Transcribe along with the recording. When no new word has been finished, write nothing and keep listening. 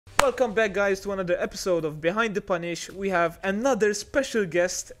Welcome back, guys, to another episode of Behind the Punish. We have another special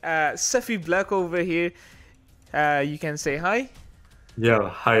guest, Sephiblack over here. You can say hi. Yeah,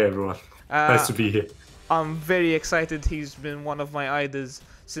 hi everyone. Nice to be here. I'm very excited. He's been one of my idols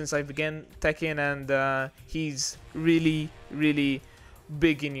since I began Tekken, and he's really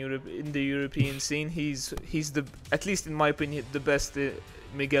big in Europe, in the European scene. He's the, at least in my opinion, the best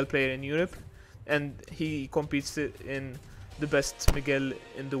Miguel player in Europe, and he competes in the best Miguel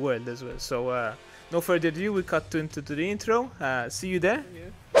in the world as well. So no further ado, we cut into the intro. See you there.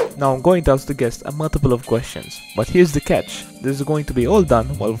 Now I'm going to ask the guest a multiple of questions, but here's the catch. This is going to be all done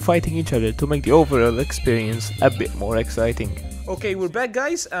while fighting each other to make the overall experience a bit more exciting. Okay, we're back,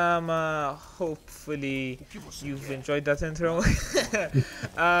 guys. Hopefully you've enjoyed that intro.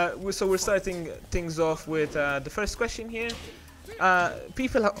 So we're starting things off with the first question here.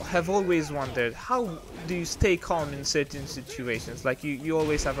 People have always wondered, how do you stay calm in certain situations? Like you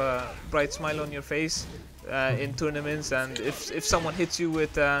always have a bright smile on your face in tournaments, and if someone hits you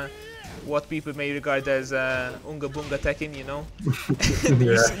with what people may regard as unga bunga Tekken, you know,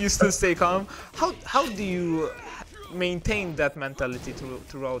 you still stay calm. How do you maintain that mentality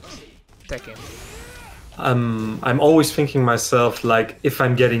throughout Tekken? I'm always thinking myself, like, if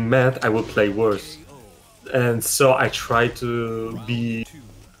I'm getting mad, I will play worse. And so I try to be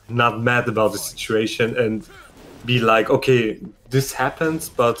not mad about the situation and be like, okay, this happens,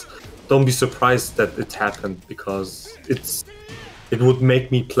 but don't be surprised that it happened, because it would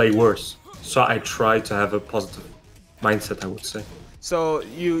make me play worse. So I try to have a positive mindset, I would say. So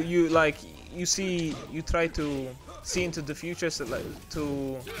you try to see into the future, so like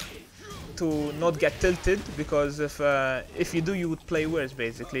to not get tilted, because if you do, you would play worse,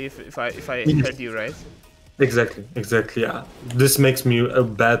 basically, if I heard you right. Exactly. Yeah. This makes me a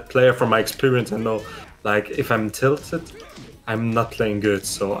bad player from my experience. I know, like, if I'm tilted, I'm not playing good,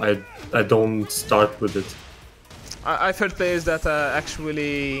 so I don't start with it. I've heard players that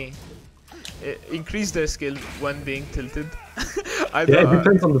actually increase their skill when being tilted. It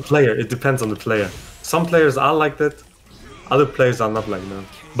depends on the player. Some players are like that, other players are not like that.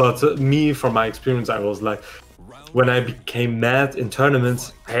 But me, from my experience, I was like, when I became mad in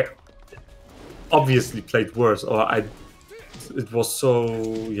tournaments, I obviously played worse, or it was so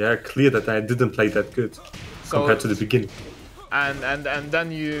clear that I didn't play that good compared to the beginning. And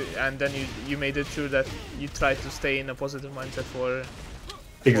then you made it sure that you try to stay in a positive mindset for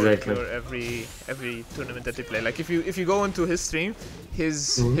every tournament that you play. Like if you go into his stream,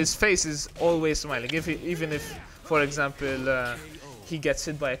 his face is always smiling. Even if, for example, he gets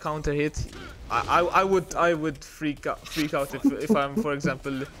hit by a counter hit, I would freak out if I'm, for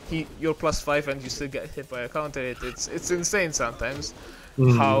example, you're +5 and you still get hit by a counter hit. It's insane sometimes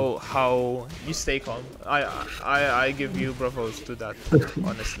how you stay calm. I give you bravos to that,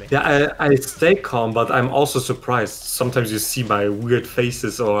 honestly. Yeah, I stay calm, but I'm also surprised. Sometimes you see my weird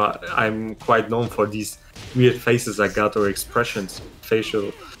faces, or I'm quite known for these weird faces I got, or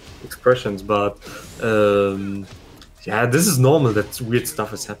facial expressions, but yeah, this is normal that weird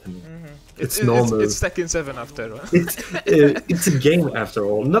stuff is happening. It's normal. It's Tekken 7 after all. It's a game after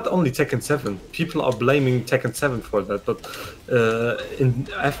all. Not only Tekken 7. People are blaming Tekken 7 for that, but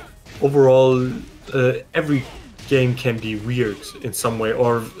overall, every game can be weird in some way,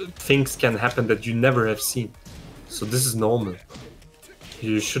 or things can happen that you never have seen. So this is normal.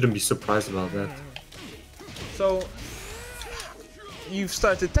 You shouldn't be surprised about that. So you've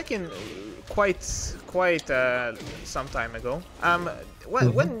started Tekken quite some time ago.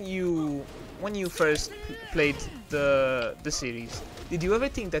 When you first played the series, did you ever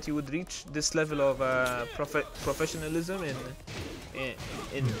think that you would reach this level of professionalism in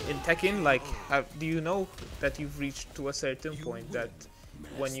Tekken? Like, do you know that you've reached to a certain point that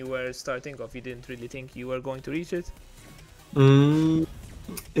when you were starting off, you didn't really think you were going to reach it? In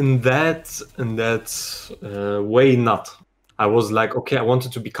that way, not. I was like, okay, I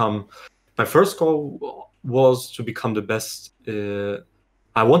wanted to become. My first goal was to become the best.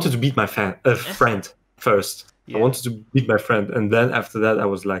 I wanted to beat my friend first. Yeah. I wanted to beat my friend, and then after that, I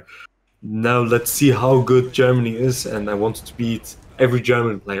was like, now let's see how good Germany is, and I wanted to beat every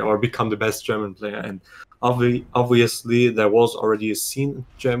German player or become the best German player. And obviously, there was already a scene in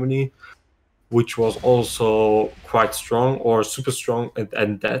Germany, which was also quite strong, or super strong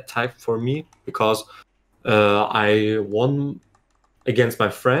at that time for me, because I won against my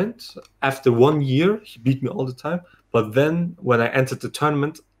friend. After 1 year, he beat me all the time. But then when I entered the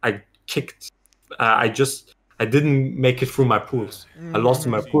tournament, I kicked. I didn't make it through my pools. I lost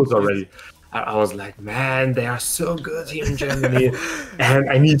in my pools already. I was like, man, they are so good here in Germany, and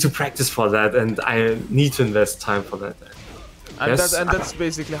I need to practice for that, and I need to invest time for that. And Yes, that's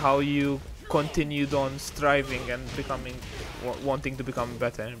basically how you continued on striving and becoming, wanting to become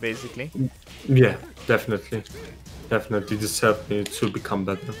better, basically. yeah, definitely. Definitely, this helped me to become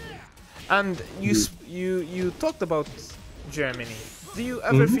better. And you talked about Germany. Do you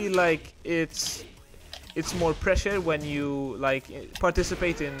ever Mhm. feel like it's more pressure when you like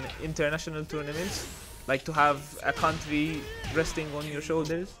participate in international tournaments, like to have a country resting on your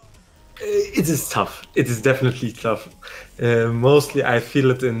shoulders? It is tough. It is definitely tough. Mostly, I feel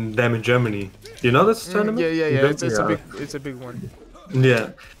it in them in Germany. You know this tournament? In Yeah. Germany? Yeah. It's a big one. Yeah.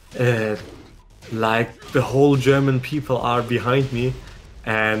 Uh, like the whole German people are behind me,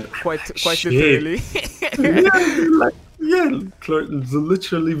 and I'm like, Quite shit. literally. Yeah, like yeah,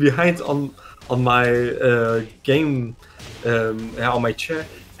 literally behind on my game, yeah, on my chair,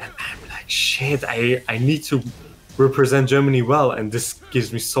 and I'm like, shit. I need to represent Germany well, and this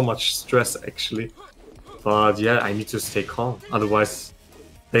gives me so much stress actually. But yeah, I need to stay calm, otherwise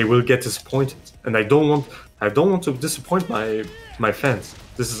they will get disappointed, and I don't want to disappoint my fans.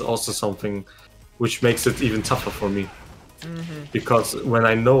 This is also something which makes it even tougher for me, because when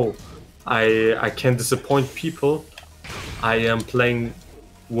I know I can disappoint people, I am playing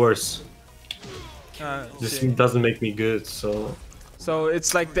worse. This See. doesn't make me good. So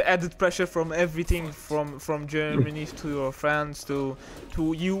it's like the added pressure from everything, from Germany to your fans to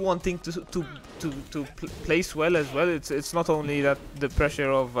you wanting to place well as well. It's not only that the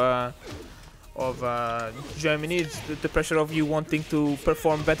pressure of Germany. It's the pressure of you wanting to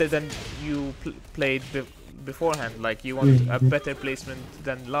perform better than you played beforehand. Like you want a Mhm. better placement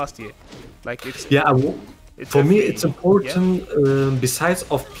than last year. Like Yeah, it's for me every it's yeah. important. Besides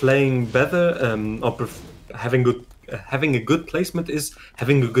of playing better, or having a good placement is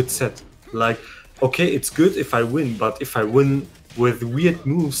having a good set. Like, okay, it's good if I win, but if I win with weird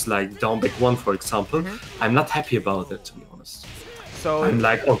moves like down back one, for example, I'm not happy about it, to be honest. So I'm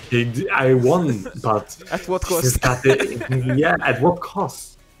like, okay, I won, but at what this is cost? not the, yeah, at what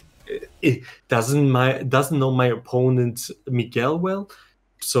cost? It doesn't know my opponent Miguel well.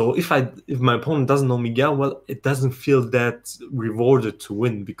 So if my opponent doesn't know Miguel well, it doesn't feel that rewarded to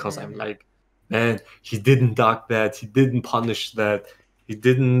win, because I'm like, man, he didn't duck that, he didn't punish that, he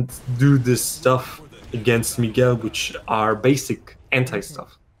didn't do this stuff against Miguel, which are basic anti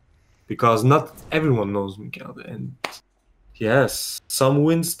stuff. Because not everyone knows Miguel, and yes, some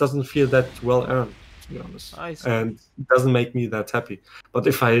wins doesn't feel that well earned, to be honest, I see. and it doesn't make me that happy. But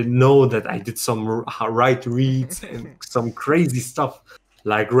if I know that I did some right reads and some crazy stuff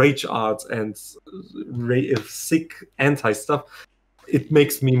like rage art and sick anti stuff, it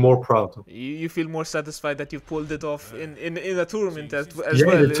makes me more proud. You feel more satisfied that you pulled it off in a tournament as Yeah, in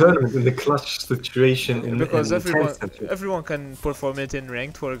well. the tournament, in the clutch situation, Because in tense situation. everyone can perform it in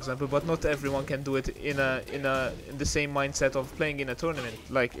ranked, for example, but not everyone can do it in the same mindset of playing in a tournament.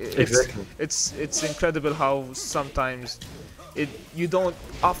 Like Exactly. it's incredible how sometimes you don't,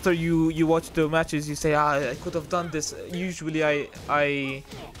 after you watch the matches, you say, I could have done this. Usually I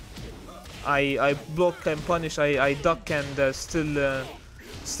block and punish, I duck, and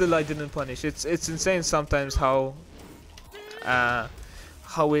still I didn't punish. It's insane sometimes how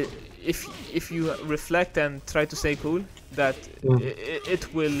it, if you reflect and try to stay cool, that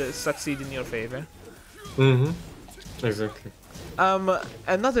it will succeed in your favor. Mm-hmm. Exactly.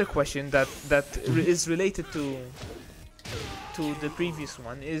 Another question that is related to the previous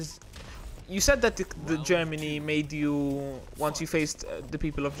one is, you said that the Germany made you, once you faced the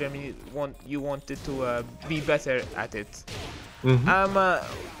people of Germany, you wanted to be better at it. Mm-hmm.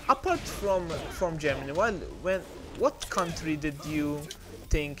 Apart from Germany, what country did you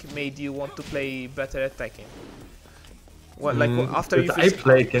think made you want to play better at Tekken? What, like after That you I faced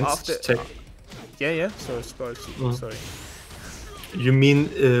play after against Tech. yeah. Sorry. You mean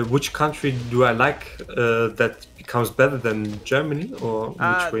which country do I like that becomes better than Germany, or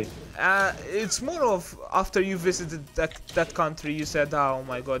which way? It's more of after you visited that country, you said, "Oh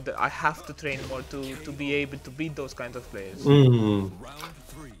my God, I have to train more to be able to beat those kind of players."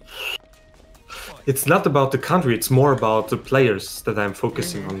 It's not about the country, it's more about the players that I'm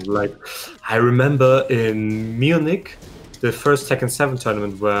focusing on. Like, I remember in Munich, the first Tekken 7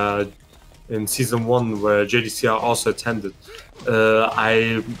 tournament, where in season 1, where JDCR also attended,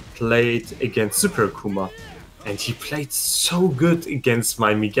 I played against Super Akuma, and he played so good against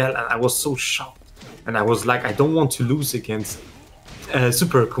my Miguel, and I was so shocked. And I was like, I don't want to lose against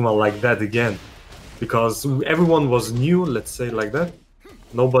Super Akuma like that again, because everyone was new, let's say like that.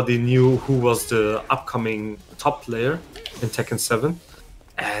 Nobody knew who was the upcoming top player in Tekken 7,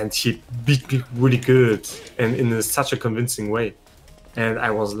 and he beat me really good and in such a convincing way. And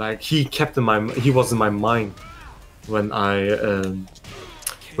I was like, he was in my mind when I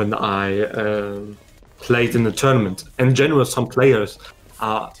played in the tournament. In general, some players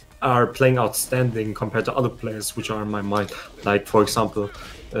are playing outstanding compared to other players which are in my mind. Like for example,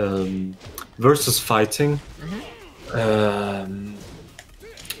 versus fighting.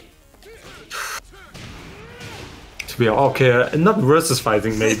 To be okay, not versus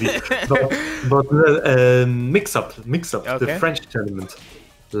fighting maybe, but mix up Okay. the French tournament.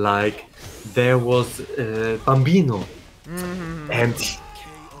 Like there was Bambino, and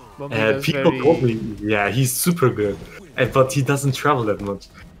Bambino's people very... told me, yeah, he's super good, but he doesn't travel that much,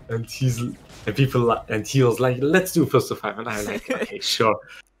 and he was like, let's do first to five, and I like, okay, sure.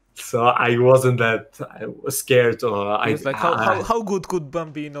 So I wasn't that I was scared, or He was like, how good could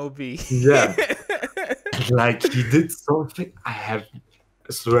Bambino be? yeah. Like he did something. I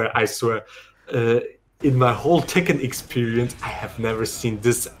swear, in my whole Tekken experience, I have never seen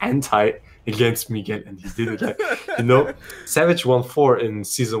this anti against Miguel, and he did it. Like, Savage 1-4 in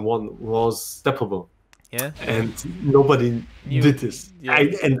season 1 was steppable, Yeah. and nobody did this. Yeah.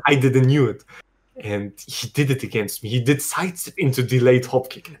 I didn't knew it, and he did it against me. He did sidestep into delayed hop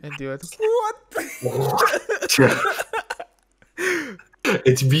kick. And you went, what?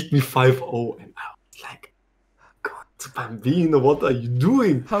 It beat me 5-0, and I was like, God, Bambino, what are you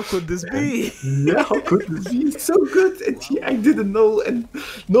doing? How could this be? Yeah, how could this be? He's so good, and I didn't know, and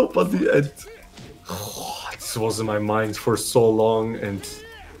nobody. And this was in my mind for so long, and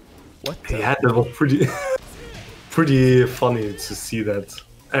What? yeah, that was pretty funny to see that.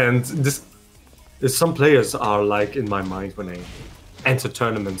 And some players are like in my mind when I enter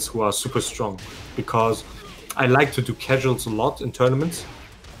tournaments who are super strong, because I like to do casuals a lot in tournaments,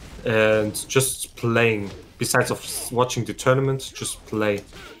 and just playing. Besides of watching the tournament, just play.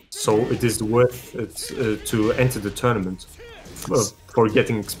 So it is worth it to enter the tournament for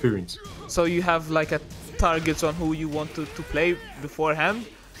getting experience. So you have like a targets on who you want to play beforehand?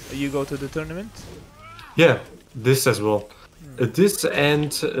 You go to the tournament? Yeah, this as well. This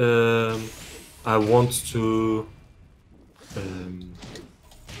and I want to.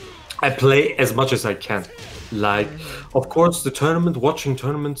 I play as much as I can. Like, of course, watching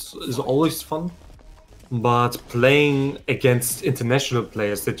tournaments is always fun. But playing against international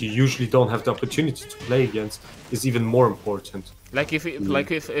players that you usually don't have the opportunity to play against is even more important. Like if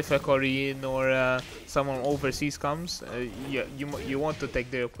a Korean or someone overseas comes, you want to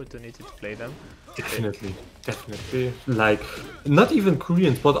take the opportunity to play them. Definitely. Like not even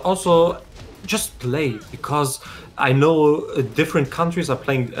Koreans, but also just play, because I know different countries are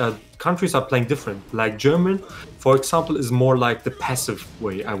playing. Countries are playing different. Like German, for example, is more like the passive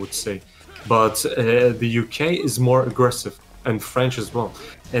way, I would say. But the UK is more aggressive, and French as well.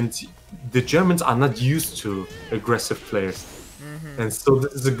 And the Germans are not used to aggressive players, and so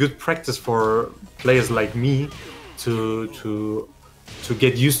this is a good practice for players like me to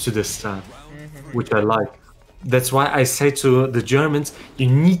get used to this style, which I like. That's why I say to the Germans, you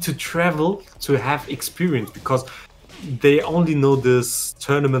need to travel to have experience, because they only know this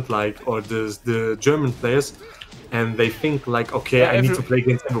tournament or the German players. And they think like, okay, Yeah, I need to play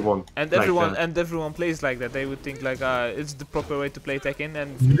against everyone. And everyone plays like that. They would think like, it's the proper way to play Tekken.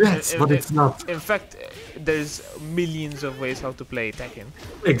 And yes, but it's not. In fact, there's millions of ways how to play Tekken.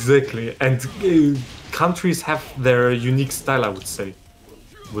 Exactly, and countries have their unique style, I would say,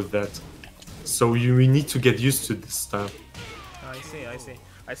 with that. So we need to get used to this style.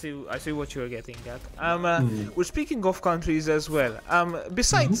 I see what you're getting at. We're speaking of countries as well.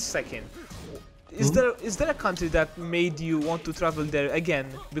 Besides Tekken. Is there a country that made you want to travel there again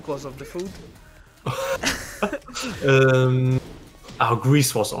because of the food?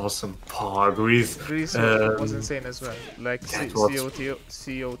 Greece was awesome. Greece. Greece was insane as well. Like COTO,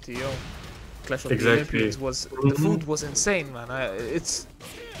 Clash of the Olympians was. The food was insane, man.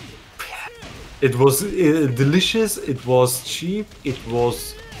 It was delicious. It was cheap.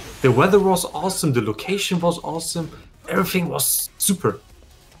 The weather was awesome. The location was awesome. Everything was super.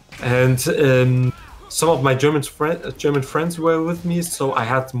 And some of my German friends were with me, so I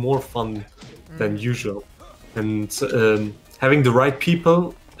had more fun than usual. And having the right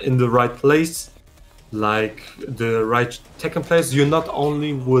people in the right place, like the right Tekken players, you're not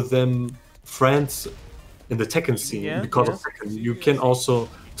only with them friends in the Tekken scene because of Tekken. You can also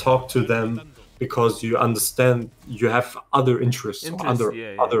talk to them because you understand you have other interests or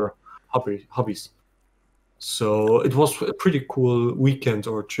other hobbies. So it was a pretty cool weekend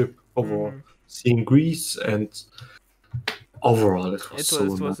or trip overall, seeing Greece, and overall it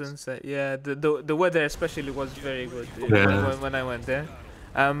was insane. Yeah, the weather especially was very good when I went there.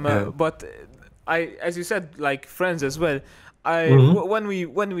 But as you said, like friends as well. When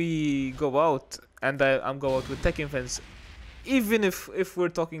we go out, and I'm go out with Tekken fans, even if we're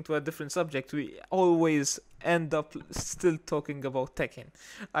talking to a different subject, we always end up still talking about Tekken.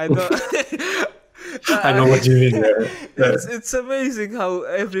 I don't. I know what you mean. Yeah. It's amazing how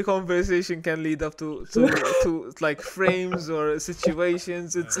every conversation can lead up to like frames or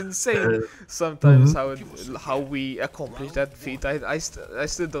situations. It's insane sometimes how we accomplish that feat. I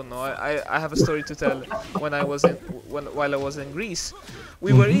still don't know. I have a story to tell. When I was while I was in Greece,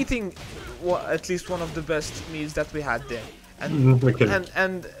 we were eating at least one of the best meals that we had there,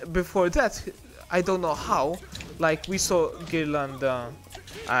 and before that, I don't know how, like we saw Girland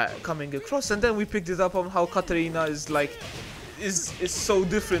coming across, and then we picked it up on how Katarina is like is so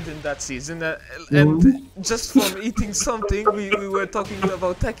different in that season, and just from eating something we were talking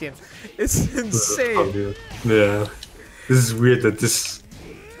about Tekken. It's insane. Yeah, this is weird that this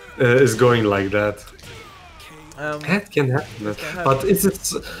is going like that. That can happen,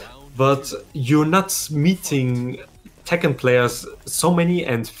 but you're not meeting Tekken players, so many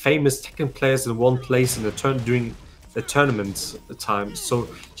and famous Tekken players in one place in during the tournament time. So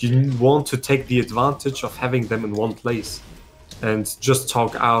you want to take the advantage of having them in one place and just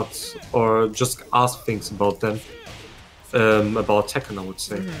talk out or just ask things about them, about Tekken, I would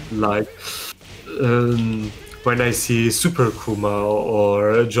say. Like when I see Super Kuma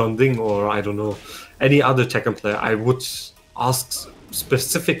or John Ding or I don't know any other Tekken player, I would ask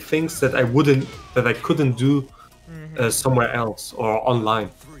specific things that I couldn't do somewhere else or online.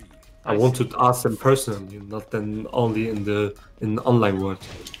 I want to ask them personally, not then only in the online world.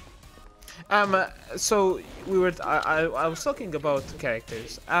 So we were. I was talking about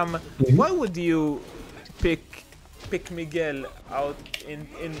characters. Why would you pick Miguel out in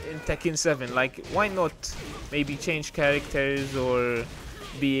Tekken 7? Like, why not maybe change characters or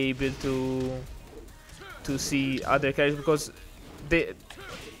be able to see other characters? Because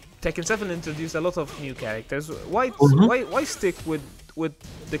Tekken 7 introduced a lot of new characters. Why stick with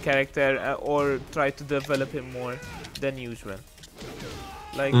the character or try to develop him more than usual?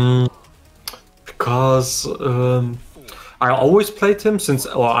 Like because I always played him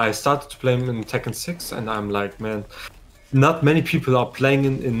I started to play him in Tekken 6, and I'm like, man, not many people are playing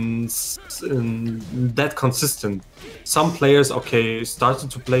in that consistent. Some players, started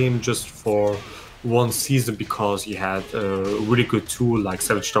to play him just for one season because he had a really good tool like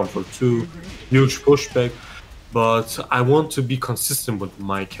Savage Storm for 2, huge pushback. But I want to be consistent with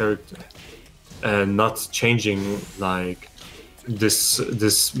my character and not changing like this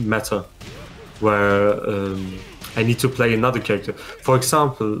meta where I need to play another character. For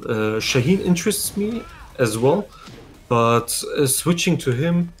example, Shaheen interests me as well, but switching to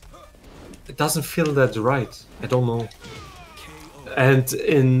him, it doesn't feel that right. I don't know.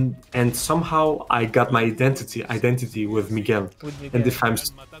 And somehow I got my identity with Miguel.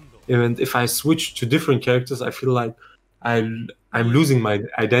 And if I switch to different characters, I feel like I'm losing my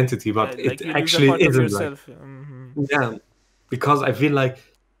identity, but like it actually isn't like. Yeah, because I feel like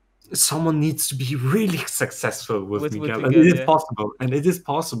someone needs to be really successful with Miguel, and it is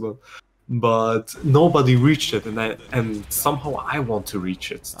possible, but nobody reached it, and somehow I want to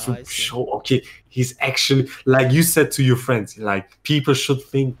reach it to show he's actually, like you said to your friends, like people should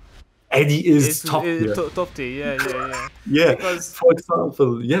think Eddie is top tier. Top tier, yeah. Yeah, because, for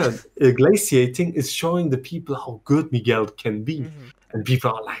example, glaciating is showing the people how good Miguel can be. And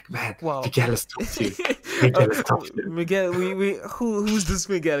people are like, man, wow. Miguel is top tier. Miguel is top tier. Miguel, who's this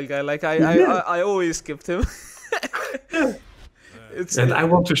Miguel guy? Like, I always skipped him. I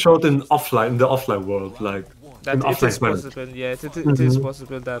want to show it in the offline world, like that it is possible. Yeah, it is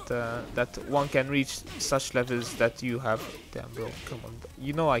possible that one can reach such levels that you have. Damn, bro, come on.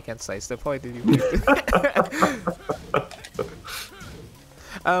 You know I can't sidestep. Why did you pick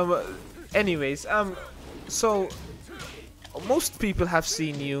it? Anyways, so most people have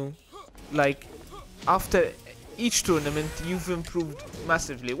seen you, like, after each tournament you've improved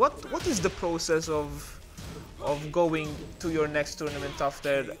massively. What is the process of going to your next tournament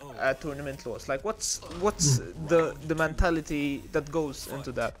after a tournament loss? Like, what's the mentality that goes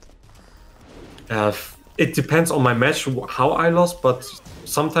into that? It depends on my match how I lost, but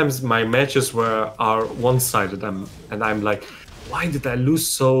sometimes my matches are one-sided, and I'm like, why did I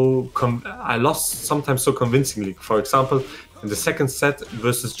lose I lost sometimes so convincingly. For example, in the second set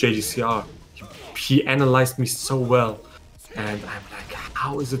versus JDCR, he analyzed me so well, and I'm like,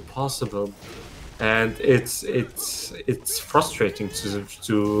 how is it possible? And it's frustrating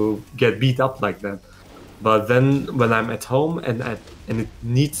to get beat up like that. But then when I'm at home and it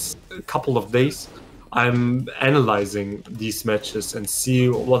needs a couple of days, I'm analyzing these matches and see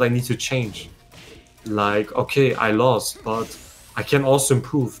what I need to change. Like, okay, I lost, but I can also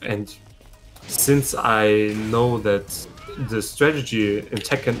improve. And since I know that the strategy in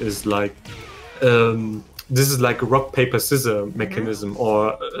Tekken is like this is like a rock paper scissor mechanism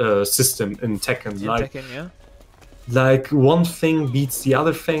or system in Tekken. In Like Tekken, yeah. like one thing beats the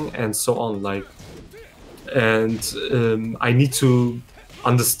other thing and so on. Like, and I need to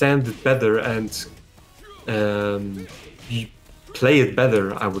understand it better and play it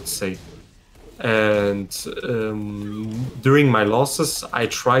better, I would say. And during my losses, I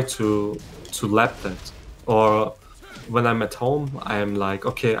try to lap that. Or when I'm at home, I'm like,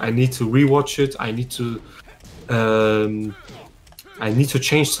 okay, I need to rewatch it. I need to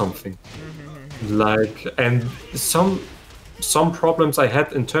change something. Like, and some problems I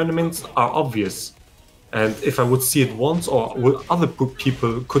had in tournaments are obvious. And if I would see it once, or other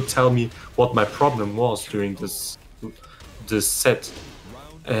people could tell me what my problem was during this set,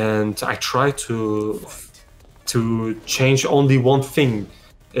 and I try to change only one thing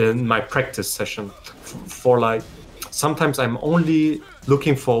in my practice session. For like, sometimes I'm only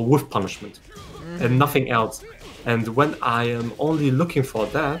looking for whiff punishment and nothing else. And when I am only looking for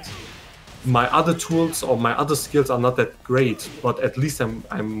that, my other tools or my other skills are not that great, but at least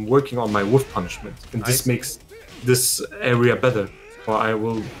I'm working on my whiff punishment, and this makes this area better. Or I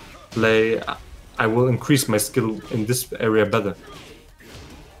will increase my skill in this area better.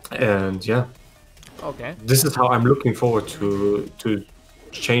 And yeah, Okay. this is how I'm looking forward to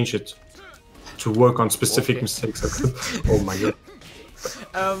change it, to work on specific mistakes. Oh my god.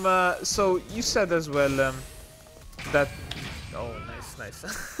 So you said as well that. Oh, nice.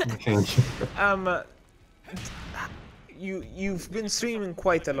 Thank you. You've been streaming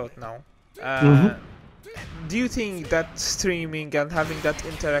quite a lot now. Do you think that streaming and having that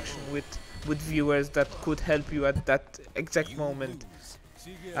interaction with viewers that could help you at that exact moment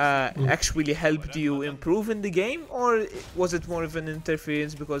actually helped you improve in the game, or was it more of an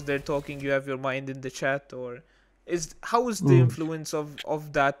interference because they're talking, you have your mind in the chat, or how is the influence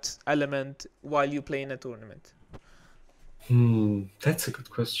of that element while you play in a tournament? That's a good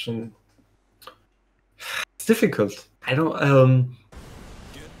question. It's difficult. I don't.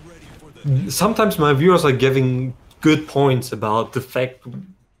 Sometimes my viewers are giving good points about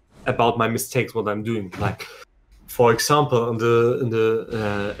about my mistakes, what I'm doing. Like, for example, in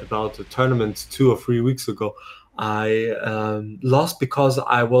the about the tournament 2 or 3 weeks ago, I lost because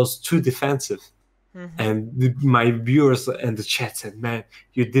I was too defensive, and my viewers and the chat said, "Man,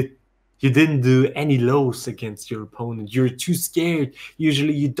 you didn't do any lows against your opponent. You're too scared.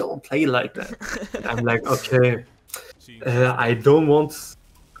 Usually you don't play like that." And I'm like, okay, I don't want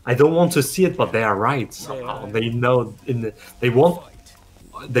to see it, but they are right somehow. They know they want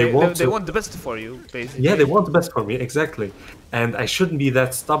the best for you, basically. Yeah, they want the best for me, exactly. And I shouldn't be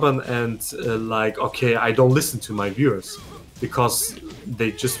that stubborn and like, okay, I don't listen to my viewers because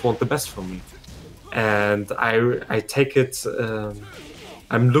they just want the best for me. And I take it.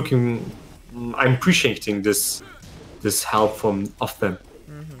 I'm appreciating this help of them,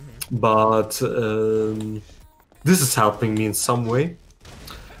 but this is helping me in some way.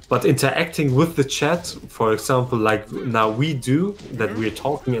 But interacting with the chat, for example, like now we do that, we're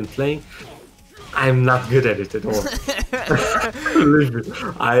talking and playing, I'm not good at it at all.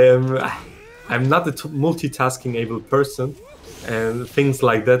 I'm not a multitasking able person, and things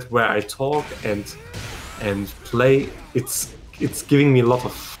like that where I talk and play, it's giving me a lot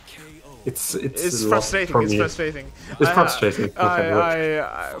of. It's frustrating. It's frustrating. It's frustrating.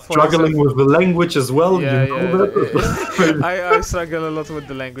 Struggling with the language as well. Yeah. I struggle a lot with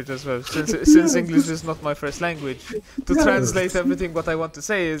the language as well. Since English is not my first language, to translate everything what I want to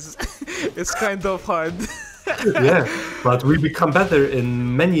say it's kind of hard. Yeah, but we become better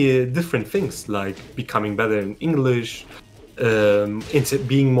in many different things, like becoming better in English,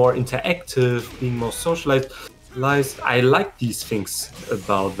 being more interactive, being more socialized. I like these things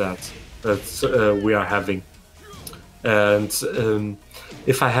about that we are having. And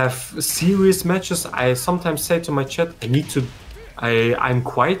if I have serious matches, I sometimes say to my chat, I'm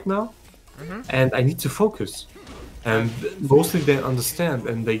quiet now, and I need to focus. And mostly they understand,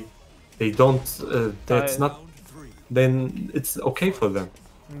 and they don't. That's not. Then it's okay for them.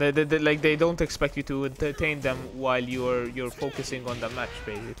 They don't expect you to entertain them while you're focusing on the match,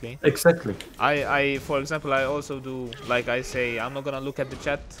 basically. Exactly. I for example, I also do, like I say, I'm not gonna look at the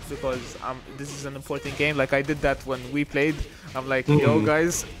chat because this is an important game. Like I did that when we played. I'm like, yo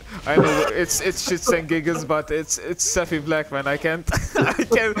guys, I know it's shits and gigas, but it's Sephiblack, man. I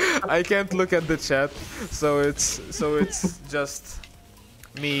can't look at the chat. So it's just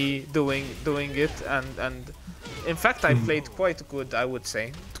me doing it, and in fact I played quite good, I would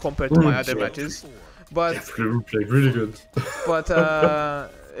say, compared to my other matches. But you played really good. But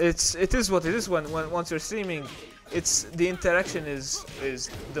it is what it is when once you're streaming. It's the interaction is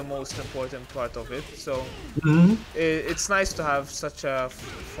the most important part of it. So it's nice to have such a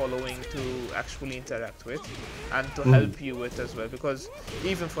following to actually interact with and to help you with as well. Because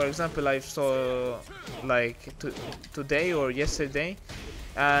even for example, I saw like today or yesterday,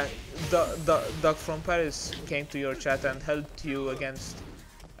 Doug from Paris came to your chat and helped you against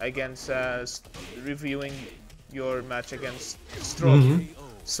reviewing your match against Stroke.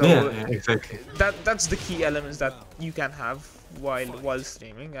 So yeah, exactly. That's the key elements that you can have while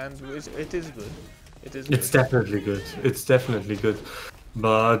streaming, and it is good. It is good. It's definitely good. It's definitely good.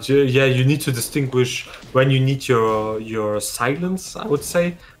 But yeah, you need to distinguish when you need your silence, I would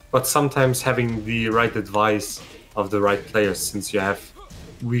say. But sometimes having the right advice of the right players, since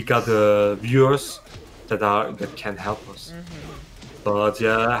we got viewers that can help us. But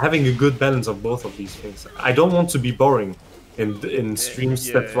yeah, having a good balance of both of these things. I don't want to be boring in streams.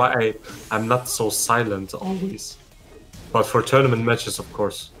 Yeah. That's why I'm not so silent always. But for tournament matches, of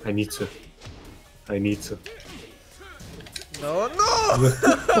course, I need to. No.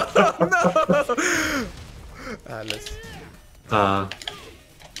 Let's.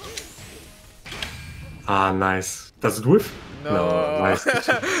 Nice. Does it whiff? No. Nice.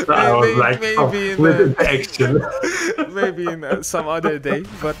 I was like, maybe with action. maybe in some other day,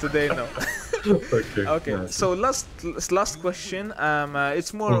 but today no. Okay. Nice. So last question.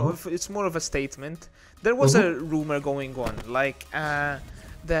 It's more of a statement. There was a rumor going on, like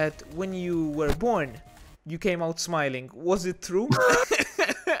that when you were born, you came out smiling. Was it true?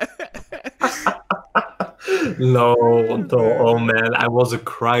 No. Oh man, I was a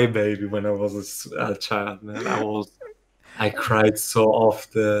crybaby when I was a child, man. I cried so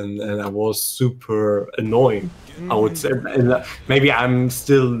often, and I was super annoying. I would say, and maybe I'm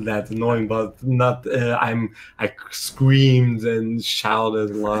still that annoying, but not. I screamed and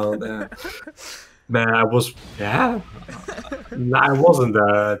shouted loud. Man, I wasn't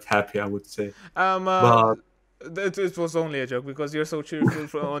that happy, I would say. But it was only a joke because you're so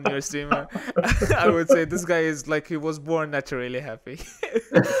cheerful on your stream. I would say this guy is like he was born naturally happy.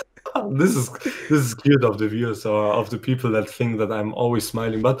 this is cute of the viewers or of the people that think that I'm always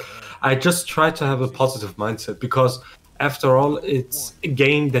smiling, but I just try to have a positive mindset because after all, it's a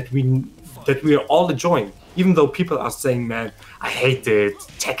game that we are all enjoying. Even though people are saying, "Man, I hate it.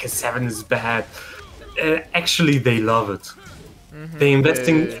 Tekken 7 is bad." Actually, they love it. They're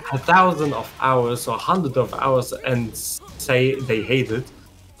investing 1,000 of hours or 100 of hours and say they hate it,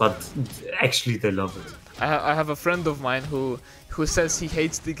 but actually they love it. I have a friend of mine who says he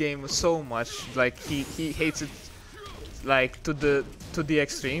hates the game so much, like he hates it like to the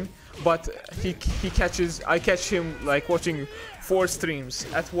extreme, but I catch him like watching 4 streams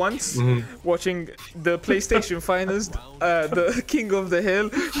at once, watching the PlayStation Finest, the King of the Hill.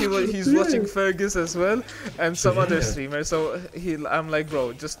 He's watching Fergus as well, and some other streamer. So I'm like,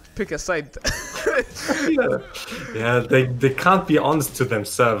 bro, just pick a side. Yeah, they can't be honest to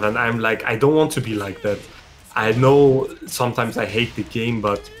themselves, and I'm like, I don't want to be like that. I know sometimes I hate the game,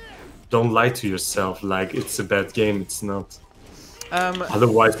 but don't lie to yourself. Like, it's a bad game. It's not.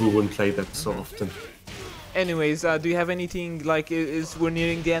 Otherwise, we wouldn't play that so often. Anyways, do you have anything like we're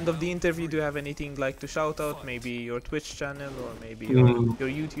nearing the end of the interview? Do you have anything like to shout out? Maybe your Twitch channel or maybe your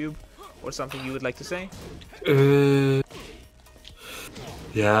YouTube or something you would like to say?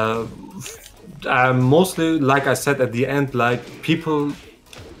 Yeah, mostly like I said at the end, like people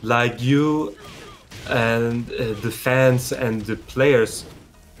like you and the fans and the players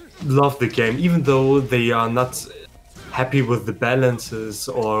love the game, even though they are not happy with the balances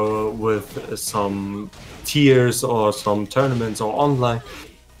or with some tiers or some tournaments or online.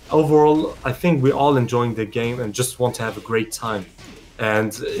 Overall, I think we're all enjoying the game and just want to have a great time.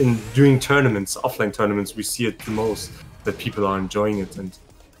 And in doing tournaments, offline tournaments, we see it the most, that people are enjoying it. And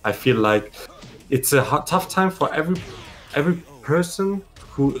I feel like it's a tough time for every person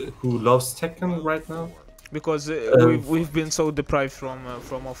who loves Tekken right now. Because we've been so deprived from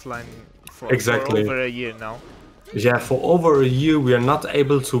offline for over a year now. Yeah, for over a year we are not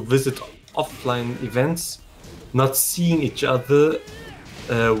able to visit offline events, not seeing each other,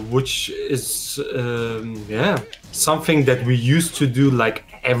 which is something that we used to do like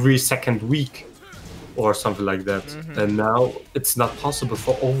every second week or something like that. And now it's not possible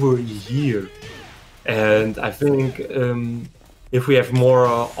for over a year. And I think if we have more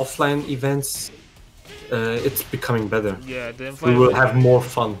offline events, it's becoming better. Yeah, we will have more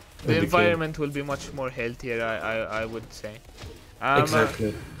fun. The environment will be much more healthier, I would say.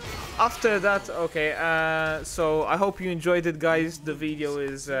 Exactly. After that, okay, so I hope you enjoyed it, guys. The video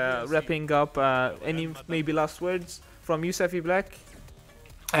is wrapping up. Any maybe last words from you, Sephiblack?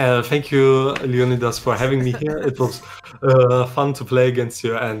 Thank you, Leonidas, for having me here. It was fun to play against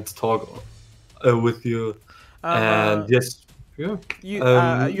you and talk with you. And yes,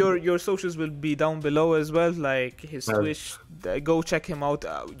 yeah. Your socials will be down below as well, like his Twitch. Go check him out.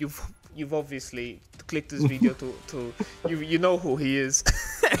 You've obviously clicked this video to you know who he is.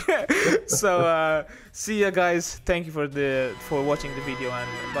 So see ya, guys. Thank you for watching the video,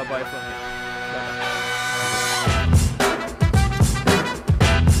 and bye bye from me.